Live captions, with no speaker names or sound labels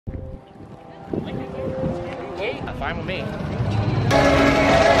Fine with me.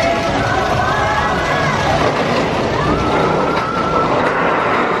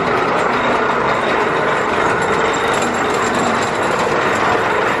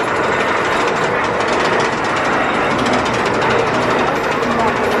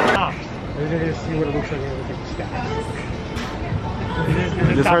 See what it looks like when we look at the sky.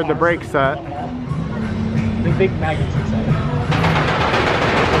 I just heard the brake set. The big magnets inside.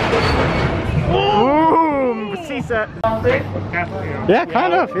 Boom! C set. Yeah,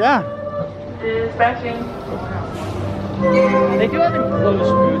 kind of, yeah. Dispatching. They do have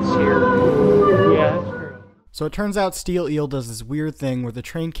enclosed booths here. Yeah, that's true. So it turns out Steel Eel does this weird thing where the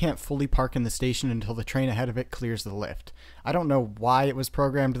train can't fully park in the station until the train ahead of it clears the lift. I don't know why it was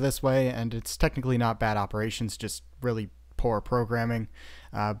programmed this way, and it's technically not bad operations, just really poor programming,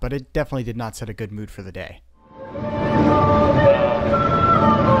 but it definitely did not set a good mood for the day.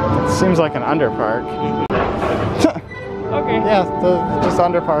 It seems like an underpark. Okay. Yeah, just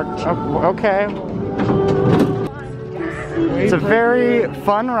underpark. Oh, okay. It's a very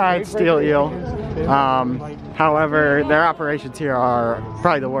fun ride, Steel Eel. However, their operations here are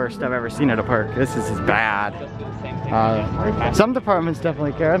probably the worst I've ever seen at a park. This is bad. Some departments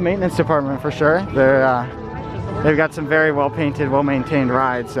definitely care. Maintenance department for sure. They've got some very well painted, well maintained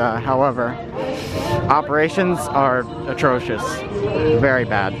rides. However, operations are atrocious. Very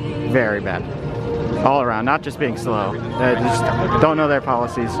bad. Very bad. All around, not just being slow. They just don't know their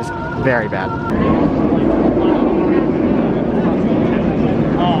policies. Just very bad.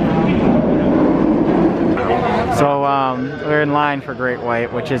 So we're in line for Great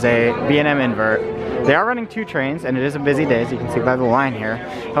White, which is a B&M invert. They are running 2 trains, and it is a busy day, as you can see by the line here.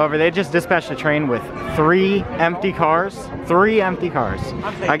 However, they just dispatched a train with 3 empty cars. 3 empty cars.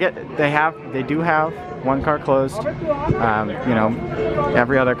 They do have 1 car closed. You know,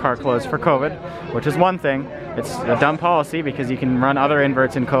 every other car closed for COVID, which is one thing. It's a dumb policy because you can run other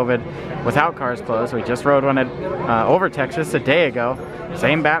inverts in COVID without cars closed. We just rode one at over Texas a day ago.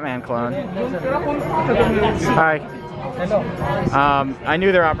 Same Batman clone. Hi. I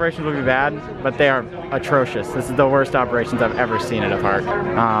knew their operations would be bad, but they are atrocious. This is the worst operations I've ever seen at a park.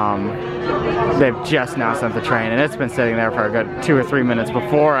 They've just now sent the train, and it's been sitting there for a good 2 or 3 minutes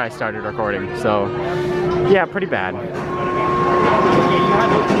before I started recording. So, yeah, pretty bad.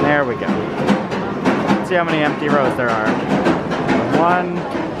 There we go. Let's see how many empty rows there are. 1,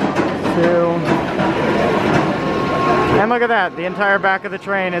 2... And look at that, the entire back of the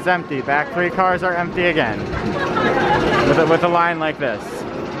train is empty. Back 3 cars are empty again. With a line like this.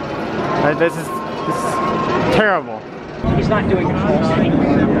 This is terrible. He's not doing control.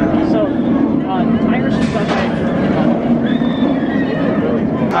 So, Irish is done by...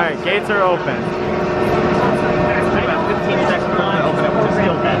 Alright, gates are open. About 15 seconds to open up to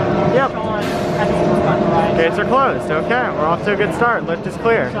steel head. Yep. Gates are closed. Okay, we're off to a good start. Lift is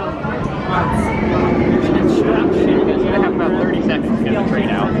clear. They have about 30 seconds to get the train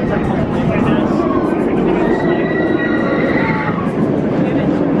out.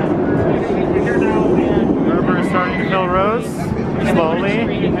 Rubber is starting to fill rows slowly.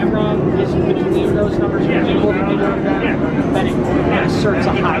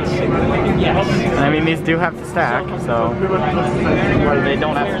 I mean, these do have to stack, so They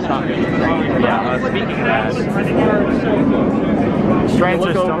don't have to stop. Yeah, speaking of that, trains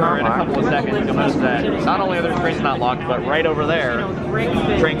are still over not in a couple of locked. seconds, you'll notice that not only are their trains not locked, but right over there,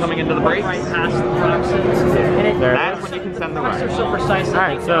 train coming into the brakes, that's when you can send the ride.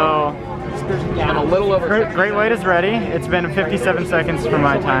 Alright, so And a little over Great White is ready. It's been 57 seconds for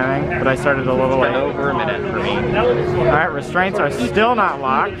my timing, but I started a little late. over a minute for me. Alright, restraints are still not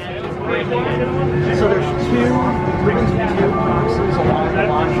locked. So there's 2 ribbons and 2 boxes along the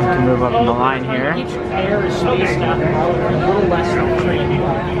line. To move up in the line here. Each pair is spaced out a little less than the train.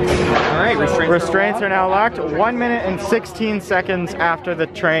 Alright, Restraints are now locked 1 minute and 16 seconds after the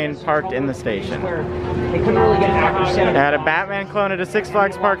train parked in the station. They couldn't really get accuracy. At a Batman clone at a Six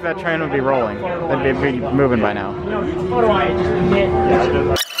Flags park, that train would be rolling. It'd be moving by now. What do I just admit?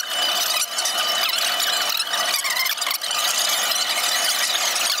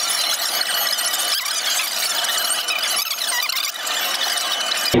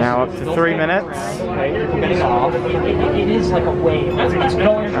 Now up to 3 minutes. It is like a wave. It's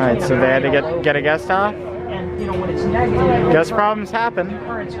going. Alright, so they had to get a guest off. And you know when it's negative, Guest problems happen.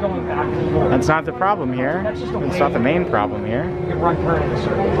 current's going back to normal. That's not the problem here. It's not the main problem here. You run current in a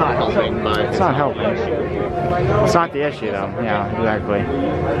circle. It's not helping, but It's not helping. It's not the issue though. Yeah, exactly.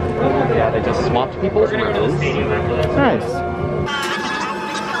 yeah, they just swapped people's ribbons. Nice.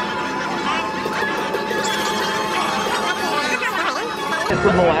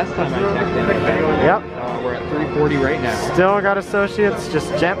 From the last time I checked in, I think. Yep. We're at 340 right now. Still got associates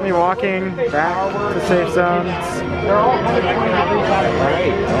just gently walking back to safe zones. Alright,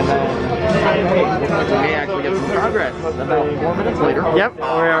 and then looks like we may actually get some progress about 4 minutes later. Yep,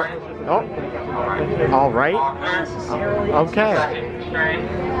 we're, oh, all right. Okay.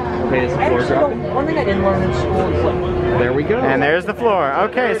 Okay, is the floor dropping? One thing I didn't learn in school is like, There we go. And there's the floor.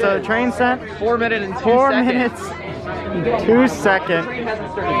 Okay, so the train sent 4 minutes and 2 4 seconds. minutes, 2 seconds.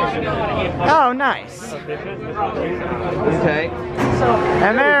 Oh, nice. Okay.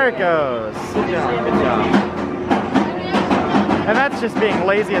 And there it goes. Good job, good job. And that's just being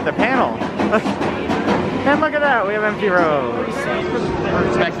lazy at the panel. And look at that, we have empty rows.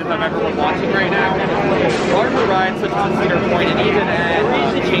 Perspective of everyone watching right now. Larger rides such as Cedar Point and even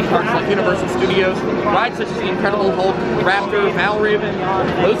at the chain parks like Universal Studios, rides such as the Incredible Hulk, Raptor, Valraven,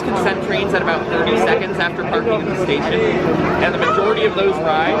 those can send trains at about 30 seconds after parking in the station. And the majority of those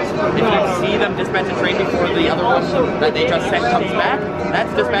rides, if you see them dispatch a train before the other one that they just sent comes back,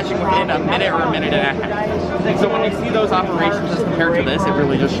 that's dispatching within a minute or a minute and a half. So when you see those operations as compared to this, it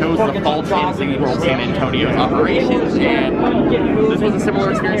really just shows the faults in SeaWorld San Antonio's operations. And this was a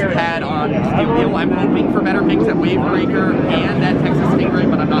similar experience we had on Steel Wheel. I'm hoping for better things at Wavebreaker and at Texas Stingray,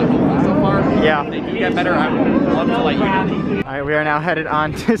 but I'm not hopeful so far. Yeah. If they do get better, I would love to let you know. All right, we are now headed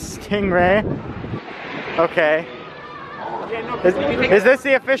on to Stingray. Okay. Is this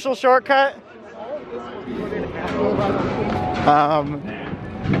the official shortcut?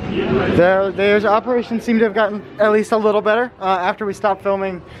 Their operations seem to have gotten at least a little better. After we stopped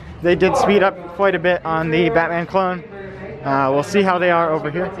filming, they did speed up quite a bit on the Batman clone. We'll see how they are over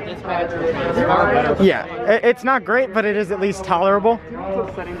here. Yeah, it's not great, but it is at least tolerable.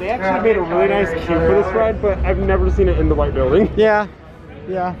 They actually made a really nice queue for this ride, but I've never seen it in the white building. Yeah,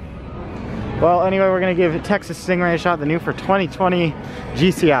 yeah. Well, anyway, we're gonna give Texas Stingray a shot, the new for 2020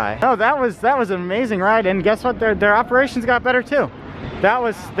 GCI. Oh, that was an amazing ride, and guess what? Their operations got better too.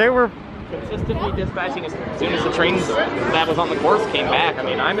 They were Consistently dispatching as soon as the trains that was on the course came back. I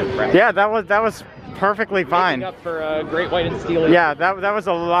mean, I'm impressed. Yeah, that was perfectly fine. Making up for Great White and Steel. Yeah, that was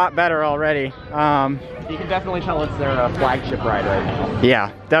a lot better already. You can definitely tell it's their flagship ride right now. Yeah,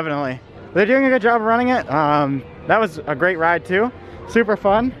 definitely. They're doing a good job of running it. That was a great ride too. Super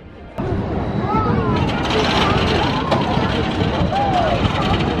fun.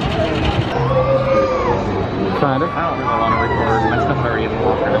 Kind of. I don't really want to record. My stuff's already in the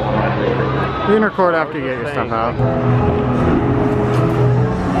locker. I don't want to record. You can record after you get your stuff out.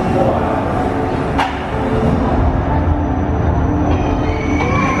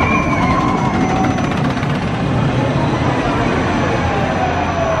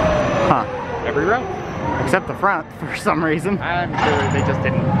 Huh. Every row. Except the front, for some reason. I'm sure they just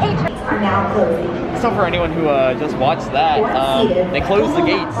didn't. Are now closing. So for anyone who just watched that, they closed the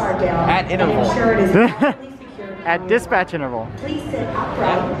gates at interval. At dispatch interval. Please sit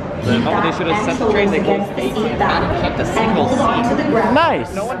upright. The moment they should have set the train, they closed the gates and hadn't kept a single seat.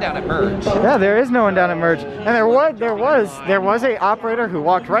 Nice. No one down at Merge. Yeah, there is no one down at Merge, and there was a operator who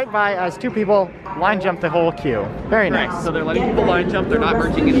walked right by as two people line jumped the whole queue. Very nice. So they're letting people line jump. They're not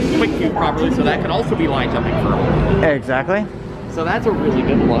merging in quick queue properly, so that can also be line jumping for them. Exactly. So that's a really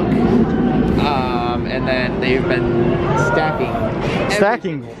good look. And then they've been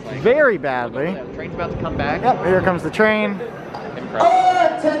stacking very badly. The train's about to come back. Yep, here comes the train.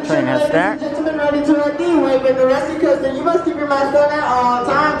 Attention, Train has ladies stacked. and gentlemen, ready to run the wave in the rescue coaster. You must keep your mask on at all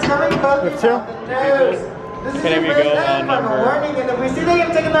times. Coming close. With two. This is Can your you first go time, on I'm number- warning, and if we see that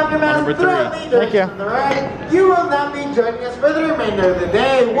you've taken off your mask Number throughout three. the Thank you. direction of the ride, you will not be joining us for the remainder of the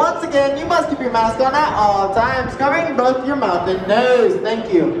day. Once again, you must keep your mask on at all times, covering both your mouth and nose.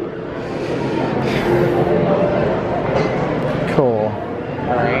 Thank you. Cool.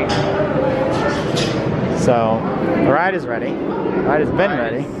 Alright. So, the ride is ready. The ride has been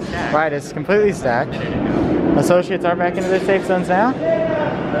ready. The ride is completely stacked. Associates are back into their safe zones now.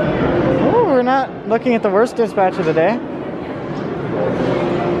 Ooh, we're not looking at the worst dispatch of the day.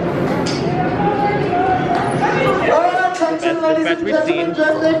 Attention, ladies and gentlemen,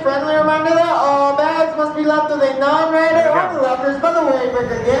 just a friendly reminder that all bags must be left with a non-rider or the lefters by the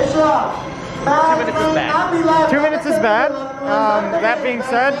Wavebreaker gift shop. 2 minutes is bad. 2 minutes is bad. That being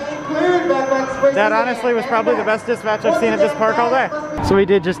said, that honestly was probably the best dispatch I've seen at this park all day. So we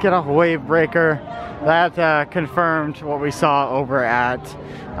did just get a Wavebreaker. That confirmed what we saw over at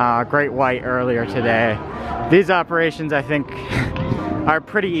Great White earlier today. These operations, I think, are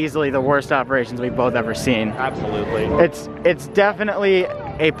pretty easily the worst operations we've both ever seen. Absolutely. It's definitely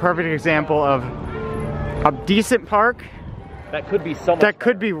a perfect example of a decent park That could be so much that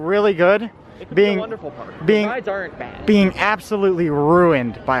could be really good, could be a wonderful park. The rides aren't bad. Being absolutely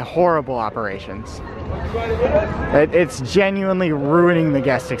ruined by horrible operations. It's genuinely ruining the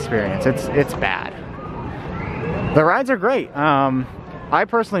guest experience. It's bad. The rides are great. I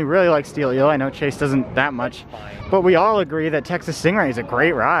personally really like Steel Eel. I know Chase doesn't that much, but we all agree that Texas Stingray is a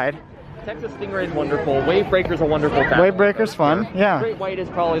great ride. Texas Stingray is wonderful. Wave Breaker's a wonderful Wave Breaker's fun, yeah. Great White is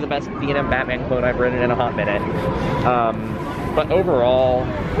probably the best B&M Batman clone I've ridden in a hot minute. But overall,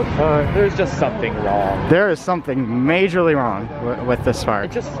 there's just something wrong. There is something majorly wrong with this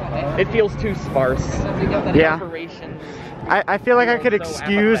park. It feels too sparse. Yeah. Operations. I feel like I could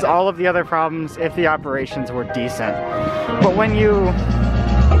excuse all of the other problems if the operations were decent. But when you...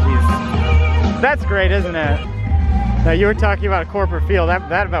 That's great, isn't it? Now, you were talking about a corporate feel.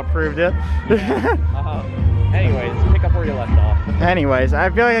 That about proved it. Anyways, pick up where you left off. Anyways, I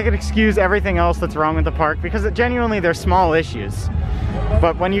feel like I could excuse everything else that's wrong with the park because genuinely they're small issues.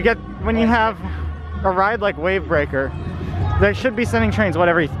 But when you have a ride like Wave Breaker, they should be sending trains, what,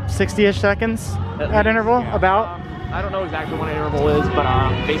 every 60-ish seconds at interval, yeah. about? I don't know exactly what an interval is, but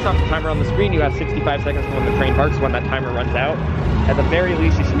based off the timer on the screen, you have 65 seconds from when the train parks. When that timer runs out, at the very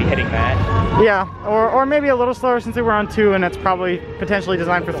least, you should be hitting that. Yeah, or maybe a little slower since we were on 2, and that's probably potentially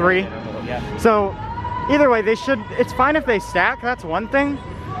designed for 3. Yeah. So either way, it's fine if they stack, that's one thing.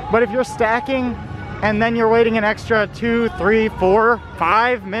 But if you're stacking and then you're waiting an extra 2, 3, 4,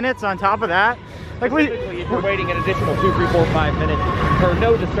 5 minutes on top of that, like if you're waiting an additional 2, 3, 4, 5 minutes for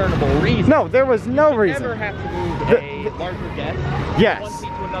no discernible reason. No, there was no reason. You never have to move a larger guest yes. one seat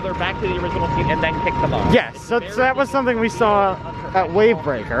to another, back to the original seat, and then kick them off. Yes, so that was something we saw at Wave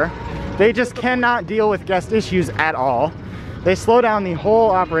Breaker. They just cannot deal with guest issues at all. They slow down the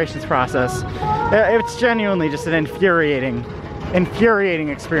whole operations process. It's genuinely just an infuriating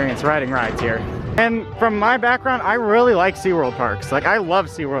experience riding rides here. And from my background, I really like SeaWorld parks. Like, I love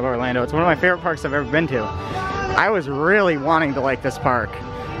SeaWorld Orlando. It's one of my favorite parks I've ever been to. I was really wanting to like this park,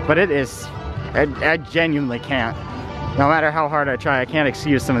 but I genuinely can't. No matter how hard I try, I can't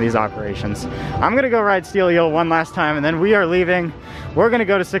excuse some of these operations. I'm gonna go ride Steel Eel one last time, and then we are leaving. We're gonna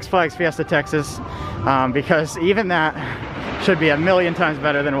go to Six Flags Fiesta Texas, because even that should be a million times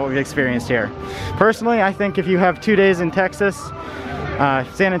better than what we've experienced here. Personally, I think if you have 2 days in Texas,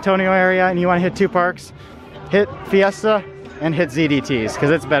 San Antonio area, and you want to hit 2 parks, hit Fiesta and hit ZDTs,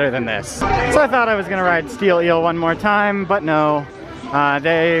 because it's better than this. So I thought I was going to ride Steel Eel one more time, but no.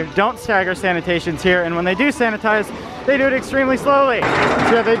 They don't stagger sanitations here, and when they do sanitize, they do it extremely slowly. So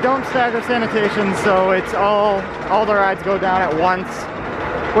yeah, they don't stagger sanitation, so it's all the rides go down at once,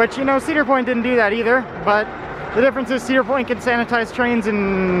 which, you know, Cedar Point didn't do that either, but the difference is Cedar Point can sanitize trains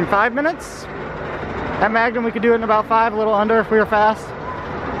in 5 minutes. At Magnum, we could do it in about 5, a little under if we were fast.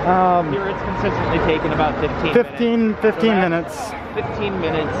 Here it's consistently taken about 15 minutes. 15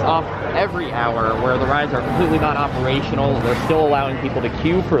 minutes off every hour where the rides are completely not operational. They're still allowing people to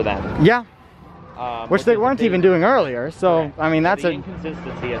queue for them. Yeah. Which they weren't even doing earlier, so, right. I mean, that's an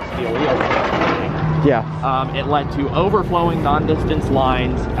inconsistency at Steel Eel. Yeah. It led to overflowing non-distance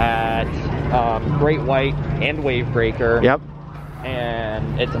lines at Great White and Wave Breaker. Yep.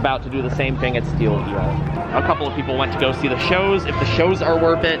 And it's about to do the same thing at Steel Eel. A couple of people went to go see the shows. If the shows are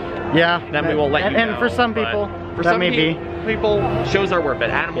worth it, yeah, then we will let you know. And for some people, that may be. People, shows are worth it.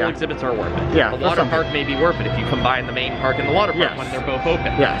 Animal exhibits are worth it. Yeah, the water park may be worth it if you combine the main park and the water park when they're both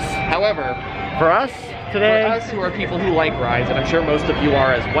open. Yes. However, for us today, for us who are people who like rides, and I'm sure most of you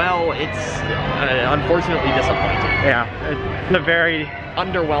are as well, it's unfortunately disappointing. Yeah, it's a very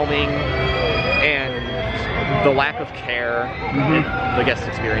underwhelming, and the lack of care, the guest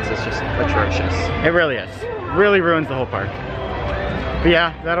experience is just atrocious. It really is. Really ruins the whole park. But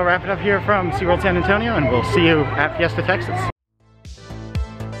yeah, that'll wrap it up here from SeaWorld San Antonio, and we'll see you at Fiesta Texas.